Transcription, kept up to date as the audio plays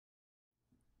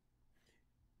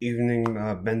Evening,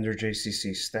 Bender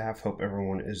JCC staff. Hope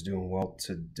everyone is doing well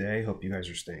today. Hope you guys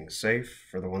are staying safe.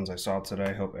 For the ones I saw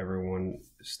today, hope everyone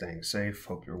is staying safe.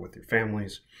 Hope you're with your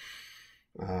families.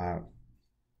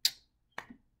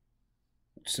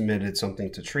 Submitted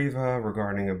something to Triva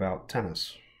regarding about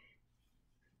tennis.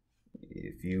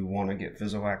 If you want to get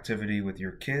physical activity with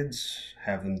your kids,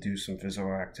 have them do some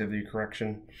physical activity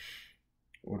correction,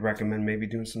 would recommend maybe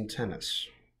doing some tennis.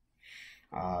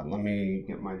 Let me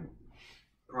get my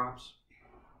props.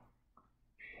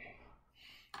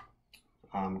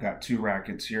 Got two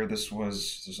rackets here. This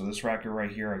racket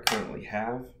right here I currently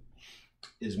have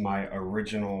is my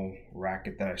original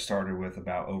racket that I started with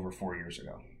about over 4 years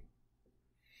ago.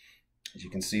 As you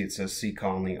can see, it says C.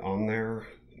 Conley on there.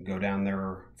 Go down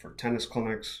there for tennis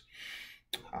clinics.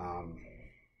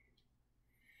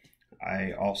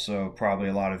 I also, probably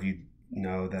a lot of you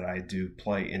know that I do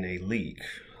play in a league,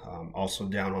 also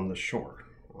down on the shore.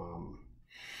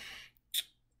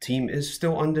 Team is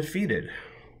still undefeated.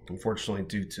 Unfortunately,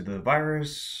 due to the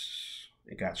virus,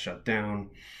 it got shut down.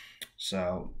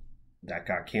 So that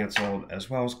got canceled, as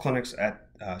well as clinics at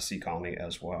C. Conley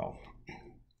as well.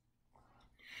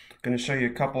 Going to show you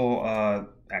a couple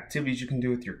activities you can do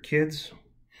with your kids.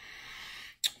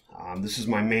 This is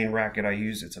my main racket I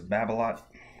use. It's a Babolat.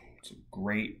 It's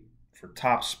great for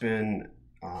top spin,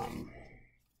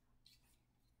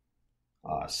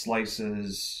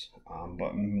 slices,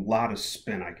 but a lot of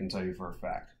spin, I can tell you for a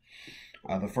fact.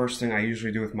 The first thing I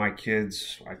usually do with my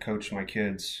kids, I coach my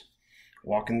kids,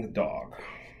 walking the dog.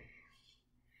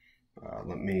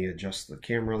 Let me adjust the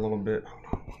camera a little bit. Hold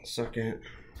on 1 second.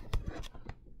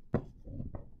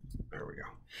 There we go.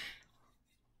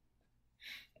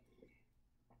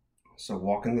 So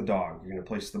walking the dog, you're going to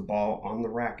place the ball on the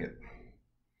racket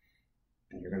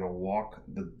and you're going to walk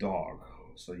the dog.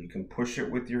 So you can push it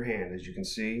with your hand. As you can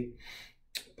see,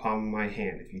 palm of my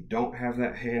hand. If you don't have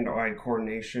that hand-eye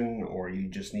coordination, or you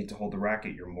just need to hold the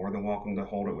racket, you're more than welcome to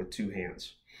hold it with 2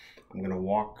 hands. I'm going to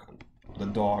walk the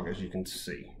dog, as you can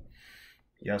see.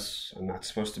 Yes, I'm not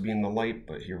supposed to be in the light,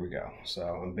 but here we go. So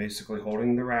I'm basically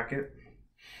holding the racket,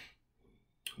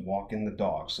 walking the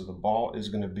dog. So the ball is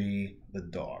going to be the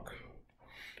dog.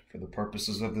 For the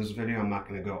purposes of this video, I'm not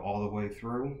going to go all the way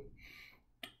through.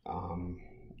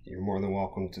 You're more than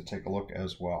welcome to take a look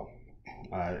as well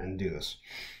and do this.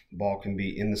 The ball can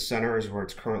be in the center, is where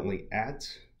it's currently at.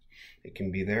 It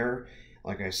can be there.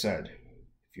 Like I said,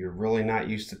 if you're really not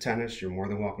used to tennis, you're more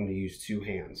than welcome to use 2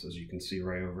 hands, as you can see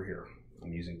right over here.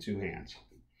 I'm using 2 hands.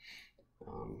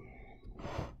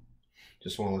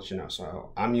 Just want to let you know.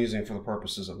 So I'm using, for the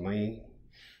purposes of me,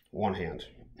 1 hand.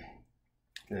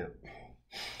 Now,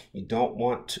 you don't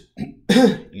want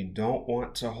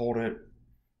to hold it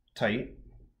tight.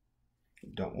 You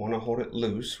don't want to hold it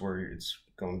loose where it's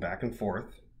going back and forth.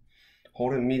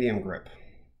 Hold it medium grip.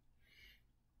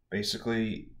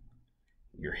 Basically,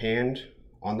 your hand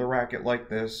on the racket like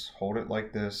this, hold it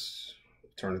like this,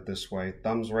 turn it this way,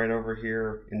 thumbs right over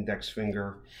here, index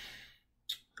finger.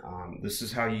 This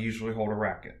is how you usually hold a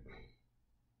racket.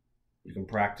 You can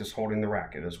practice holding the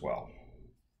racket as well.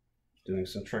 Doing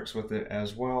some tricks with it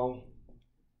as well.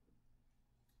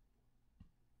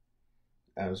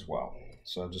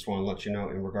 So I just want to let you know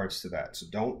in regards to that. So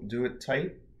don't do it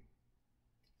tight.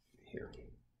 Here.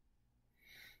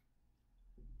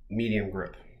 Medium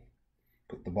grip.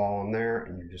 Put the ball on there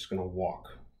and you're just going to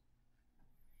walk.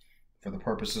 For the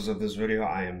purposes of this video,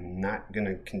 I am not going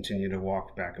to continue to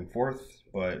walk back and forth,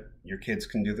 but your kids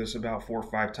can do this about 4 or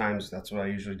 5 times. That's what I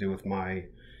usually do with my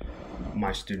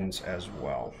students as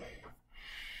well.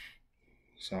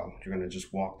 So you're going to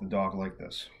just walk the dog like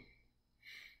this.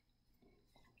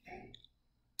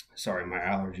 Sorry, my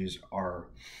allergies are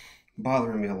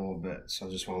bothering me a little bit, so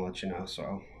I just want to let you know.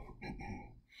 So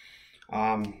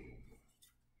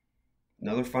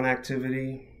another fun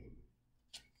activity,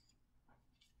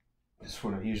 this is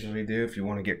what I usually do if you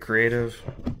want to get creative.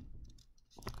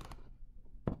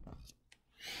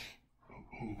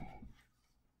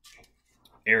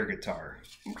 Air guitar.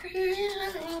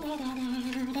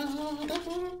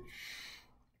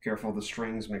 Careful of the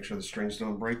strings, make sure the strings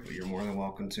don't break, but you're more than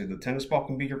welcome to. The tennis ball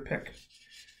can be your pick.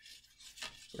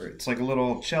 Or it's like a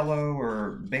little cello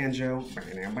or banjo. You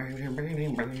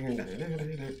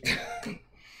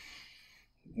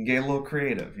can get a little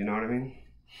creative, you know what I mean?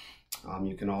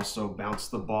 You can also bounce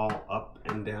the ball up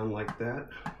and down like that.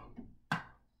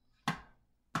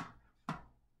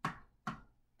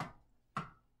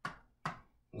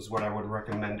 This is what I would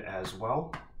recommend as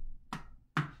well.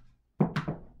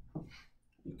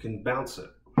 You can bounce it.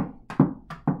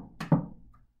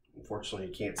 Unfortunately,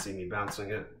 you can't see me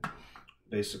bouncing it.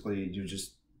 Basically, you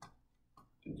just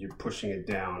you're pushing it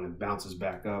down, it bounces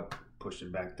back up, push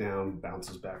it back down,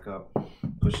 bounces back up,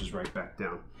 pushes right back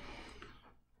down.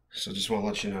 So just want to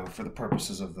let you know for the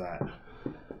purposes of that.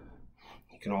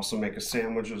 You can also make a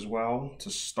sandwich as well to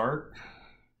start.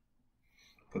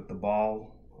 Put the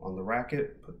ball on the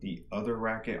racket, put the other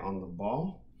racket on the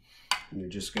ball, and you're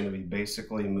just going to be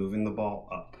basically moving the ball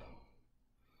up.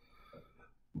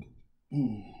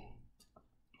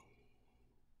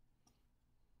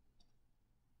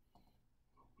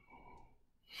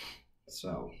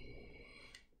 So,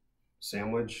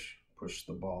 sandwich, push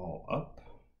the ball up,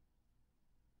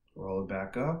 roll it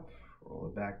back up, roll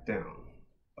it back down,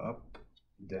 up,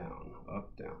 down,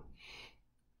 up, down.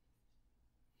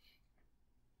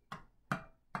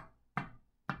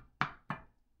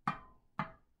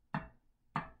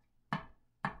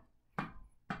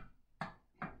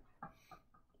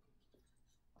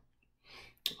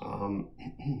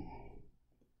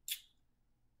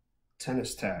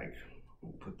 Tennis tag.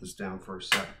 I'll put this down for a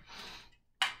sec.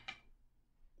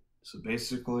 So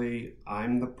basically,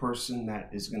 I'm the person that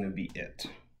is going to be it.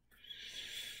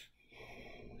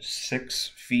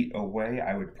 6 feet away,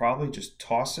 I would probably just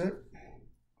toss it,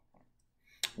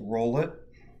 roll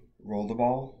the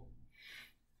ball.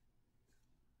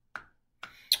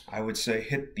 I would say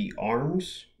hit the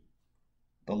arms,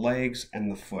 the legs,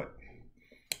 and the foot.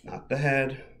 Not the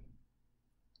head,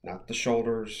 not the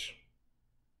shoulders,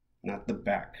 not the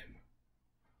back.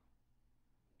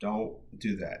 Don't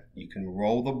do that. You can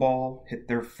roll the ball, hit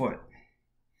their foot.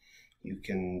 You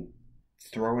can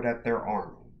throw it at their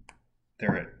arm.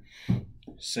 They're it.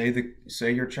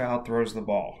 Say your child throws the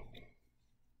ball,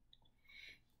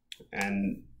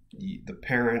 and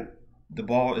the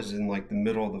ball is in like the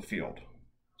middle of the field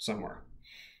somewhere.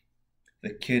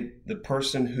 The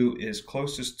person who is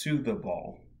closest to the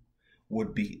ball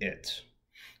would be it.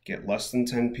 Get less than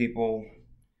 10 people.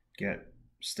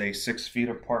 Stay 6 feet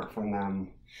apart from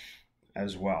them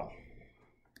as well.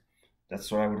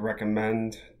 That's what I would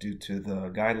recommend due to the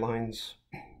guidelines.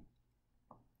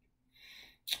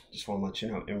 Just want to let you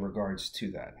know in regards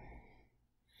to that.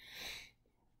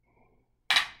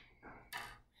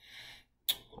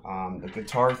 The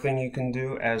guitar thing you can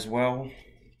do as well.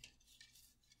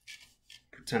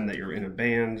 Pretend that you're in a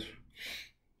band.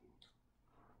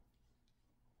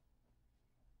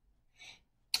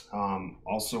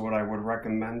 Also, what I would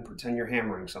recommend, pretend you're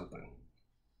hammering something.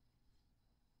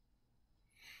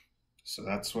 So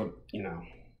that's what,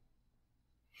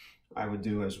 I would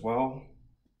do as well.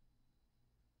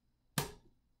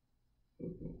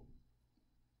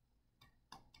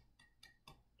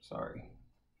 Sorry.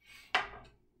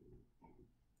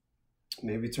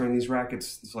 Maybe turn these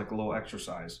rackets, it's like a little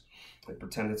exercise. Like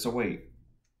pretend it's a weight.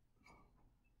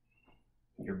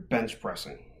 You're bench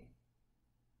pressing.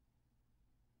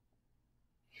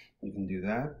 You can do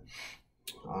that.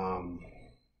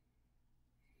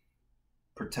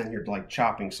 Pretend you're like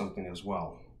chopping something as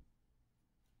well.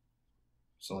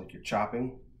 So like you're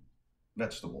chopping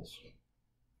vegetables.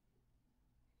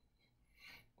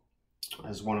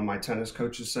 As one of my tennis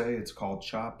coaches say, it's called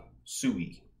chop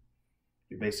suey.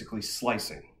 You're basically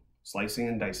slicing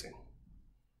and dicing.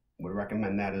 Would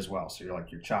recommend that as well. So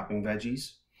you're chopping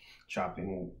veggies,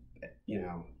 chopping,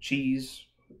 cheese,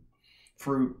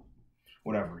 fruit,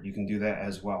 whatever. You can do that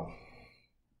as well.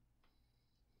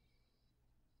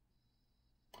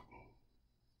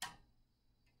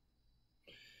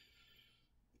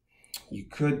 You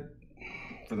could,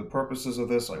 for the purposes of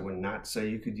this, I would not say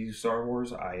you could use Star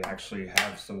Wars. I actually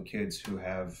have some kids who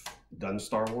have done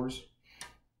Star Wars.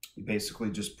 You basically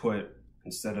just put,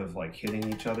 instead of like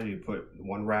hitting each other, you put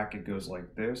one racket goes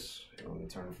like this. Let me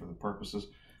turn it for the purposes.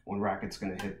 One racket's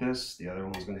going to hit this, the other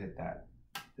one's going to hit that.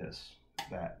 This,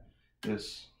 that,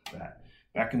 this, that.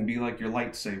 That can be like your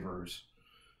lightsabers,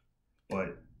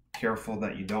 but careful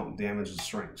that you don't damage the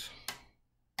strings.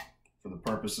 For the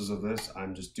purposes of this,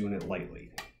 I'm just doing it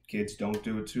lightly. Kids, don't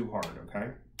do it too hard,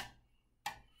 okay?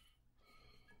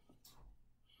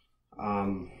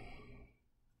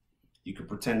 You could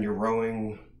pretend you're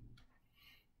rowing.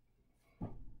 For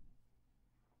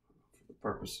the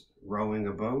purpose, rowing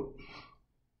a boat.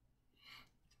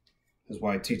 This is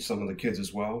why I teach some of the kids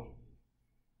as well.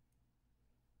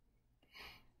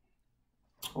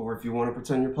 Or if you want to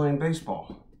pretend you're playing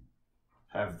baseball,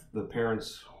 have the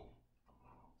parents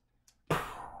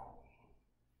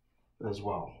as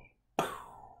well.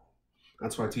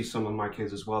 That's why I teach some of my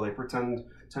kids as well. They pretend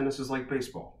tennis is like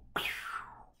baseball.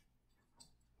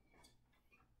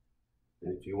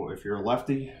 And if you're a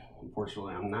lefty,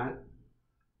 unfortunately I'm not.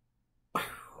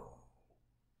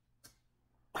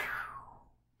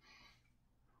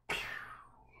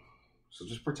 So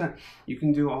just pretend. You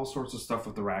can do all sorts of stuff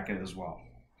with the racket as well.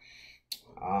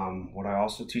 What I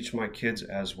also teach my kids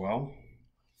as well,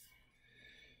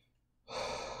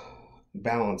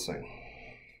 balancing.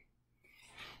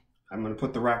 I'm going to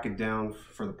put the racket down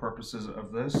for the purposes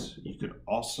of this. You could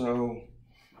also,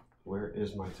 where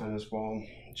is my tennis ball?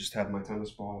 Just had my tennis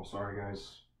ball. Sorry,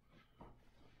 guys.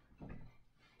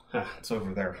 It's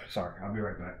over there. Sorry, I'll be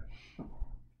right back.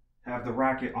 Have the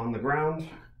racket on the ground.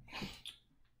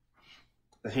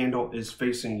 The handle is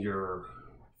facing your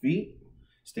feet.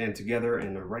 Stand together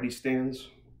in a ready stance.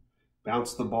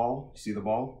 Bounce the ball. See the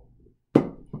ball?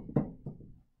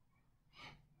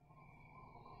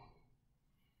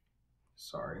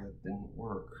 Sorry, that didn't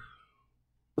work.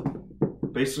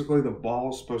 Basically, the ball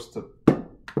is supposed to,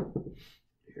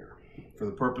 here, for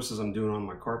the purposes I'm doing on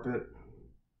my carpet,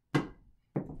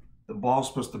 the ball is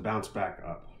supposed to bounce back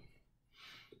up.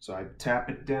 So I tap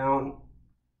it down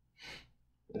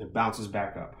and it bounces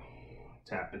back up.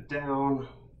 Tap it down,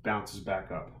 bounces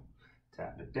back up.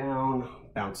 Tap it down,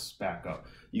 bounces back up.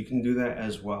 You can do that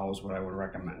as well, is what I would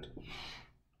recommend.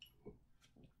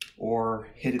 Or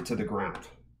hit it to the ground.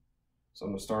 So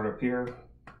I'm going to start up here.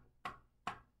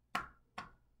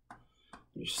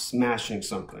 You're smashing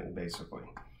something, basically.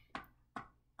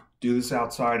 Do this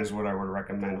outside is what I would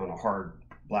recommend on a hard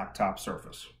blacktop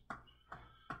surface.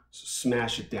 So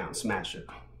smash it down, smash it.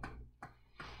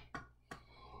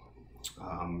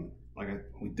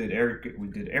 We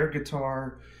did air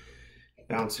guitar,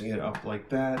 bouncing it up like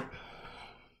that.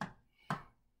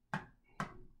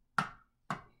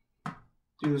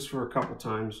 Do this for a couple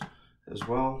times as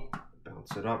well.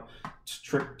 Bounce it up.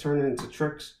 Turn it into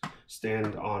tricks.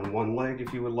 Stand on one leg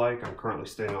if you would like. I'm currently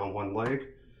standing on one leg.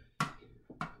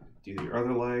 Do your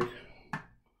other leg.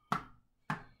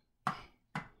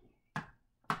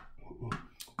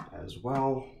 As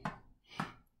well.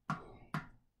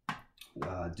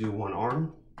 Do one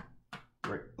arm.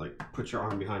 Right, like put your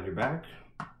arm behind your back.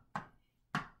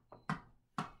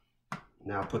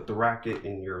 Now put the racket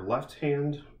in your left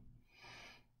hand.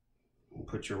 And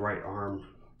put your right arm.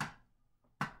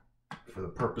 For the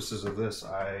purposes of this,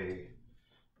 I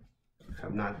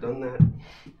have not done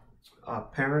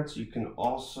that. Parents, you can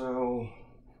also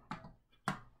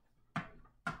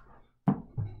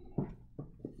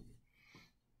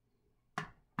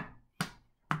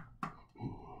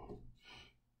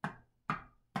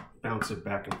bounce it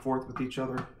back and forth with each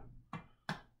other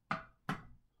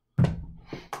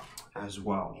as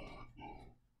well.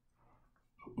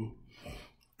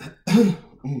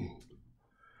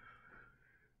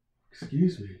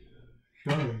 Excuse me.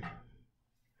 Sorry.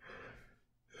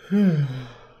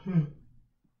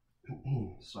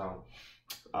 So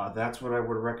that's what I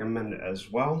would recommend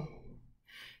as well.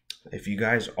 If you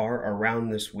guys are around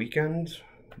this weekend,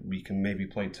 we can maybe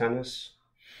play tennis.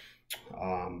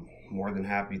 More than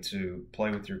happy to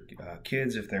play with your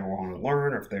kids if they want to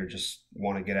learn or if they just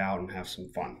want to get out and have some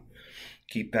fun.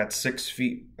 Keep that 6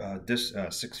 feet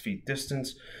 6 feet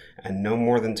distance and no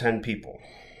more than 10 people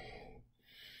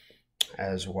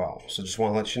as well. So just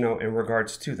want to let you know in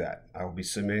regards to that. I will be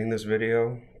submitting this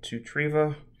video to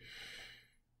Triva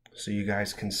so you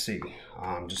guys can see.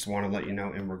 Just want to let you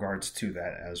know in regards to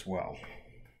that as well.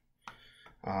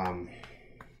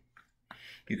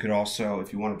 You could also,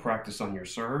 if you want to practice on your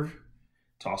serve,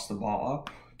 toss the ball up,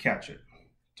 catch it.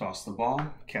 Toss the ball,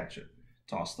 catch it.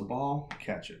 Toss the ball,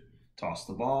 catch it. Toss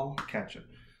the ball, catch it.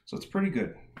 So it's pretty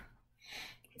good.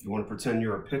 If you want to pretend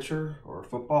you're a pitcher or a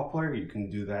football player, you can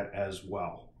do that as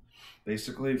well.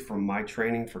 Basically, from my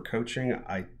training for coaching,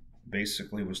 I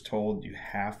basically was told you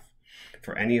have,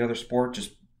 for any other sport,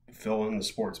 just fill in the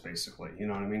sports basically. You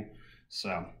know what I mean?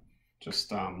 So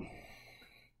just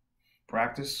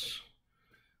practice.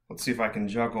 Let's see if I can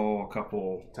juggle a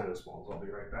couple tennis balls. I'll be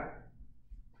right back.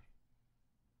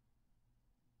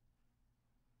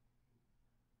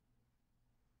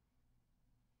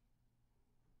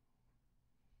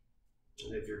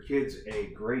 And if your kid's a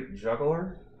great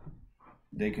juggler,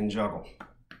 they can juggle.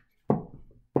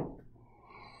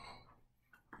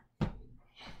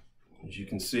 As you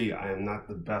can see, I am not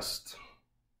the best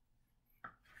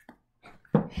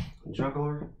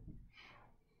juggler.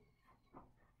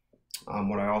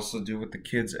 What I also do with the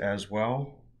kids as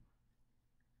well,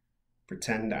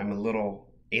 pretend I'm a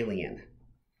little alien.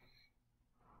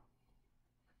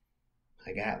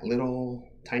 I got little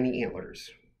tiny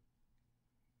antlers.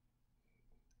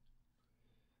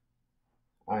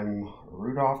 I'm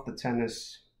Rudolph the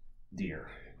tennis deer.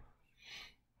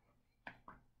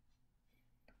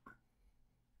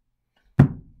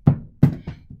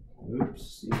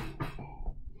 Oops.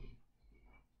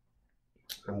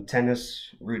 I'm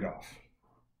tennis Rudolph.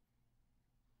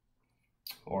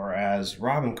 or as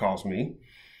Robin calls me,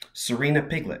 Serena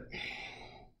Piglet.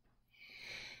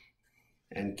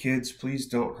 And kids, please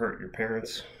don't hurt your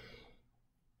parents.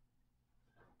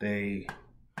 They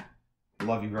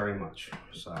love you very much.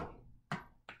 So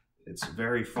it's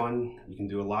very fun. You can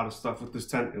do a lot of stuff with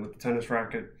this with the tennis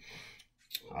racket.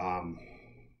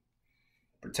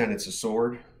 Pretend it's a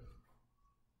sword.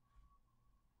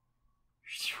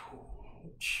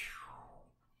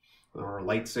 Or a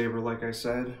lightsaber, like I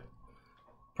said.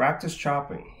 Practice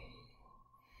chopping.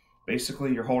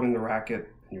 Basically, you're holding the racket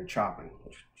and you're chopping.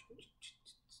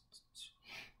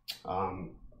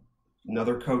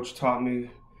 Another coach taught me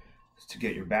to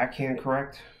get your backhand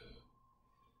correct.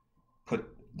 Put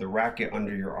the racket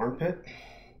under your armpit.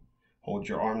 Hold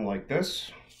your arm like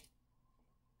this.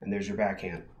 And there's your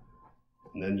backhand.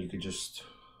 And then you could just...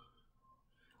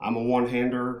 I'm a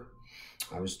one-hander.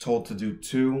 I was told to do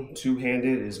two.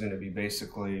 Two-handed is going to be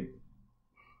basically,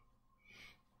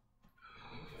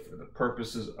 for the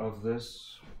purposes of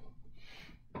this,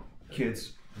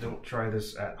 kids, don't try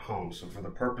this at home. So for the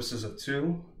purposes of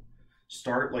two,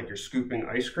 start like you're scooping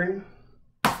ice cream.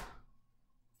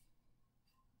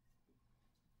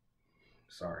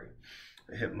 Sorry,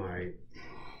 I hit my...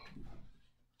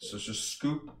 So just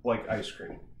scoop like ice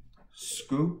cream.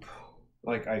 Scoop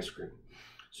like ice cream.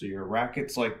 So your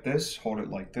racket's like this, hold it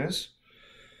like this.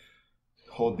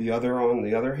 Hold the other on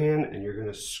the other hand, and you're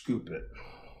gonna scoop it.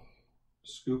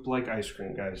 Scoop like ice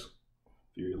cream, guys.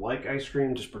 If you like ice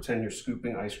cream, just pretend you're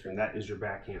scooping ice cream. That is your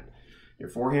backhand. Your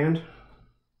forehand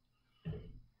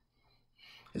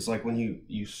is like when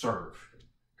you serve.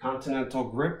 Continental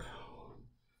grip.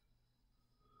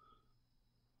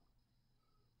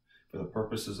 For the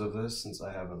purposes of this, since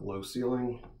I have a low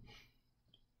ceiling,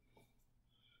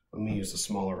 let me use a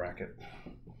smaller racket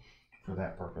for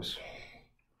that purpose.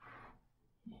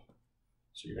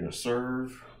 So you're gonna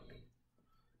serve.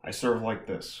 I serve like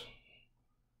this.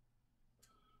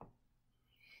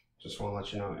 Just wanna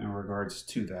let you know in regards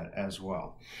to that as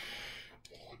well.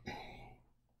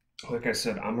 Like I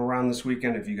said, I'm around this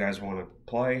weekend if you guys wanna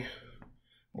play.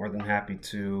 More than happy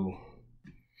to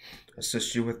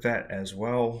assist you with that as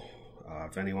well.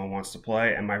 If anyone wants to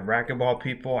play. And my racquetball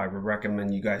people, I would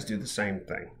recommend you guys do the same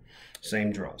thing.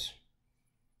 Same drills.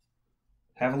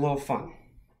 Have a little fun.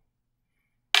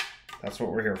 That's what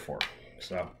we're here for.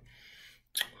 So,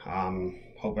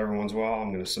 hope everyone's well.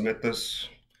 I'm going to submit this.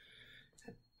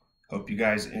 Hope you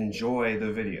guys enjoy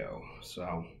the video.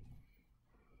 So,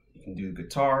 you can do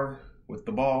guitar with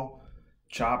the ball,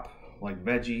 chop like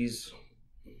veggies,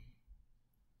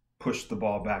 push the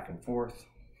ball back and forth.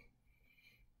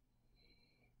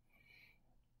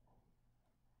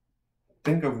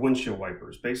 Think of windshield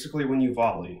wipers. Basically, when you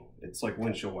volley, it's like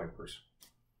windshield wipers.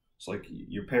 It's like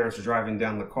your parents are driving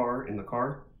down the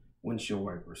car, windshield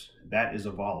wipers. That is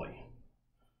a volley.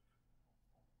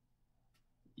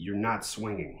 You're not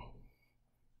swinging.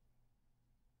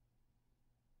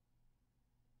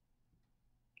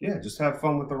 Yeah, just have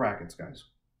fun with the rackets, guys.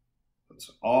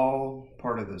 It's all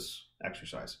part of this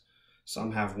exercise.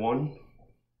 Some have one.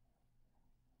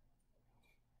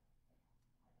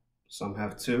 Some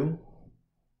have two.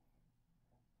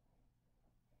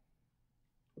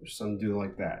 Some do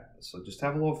like that. So just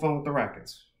have a little fun with the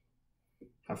rackets.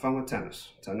 Have fun with tennis.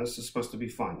 Tennis is supposed to be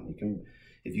fun. You can,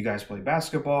 if you guys play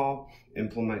basketball,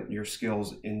 implement your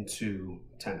skills into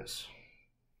tennis.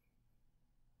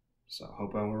 So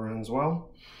hope everyone runs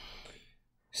well.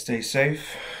 Stay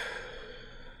safe.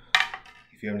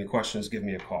 If you have any questions, give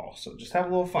me a call. So just have a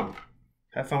little fun.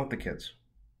 Have fun with the kids.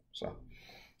 So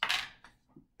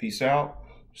peace out.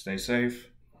 Stay safe.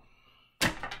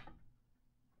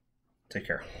 Take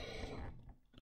care.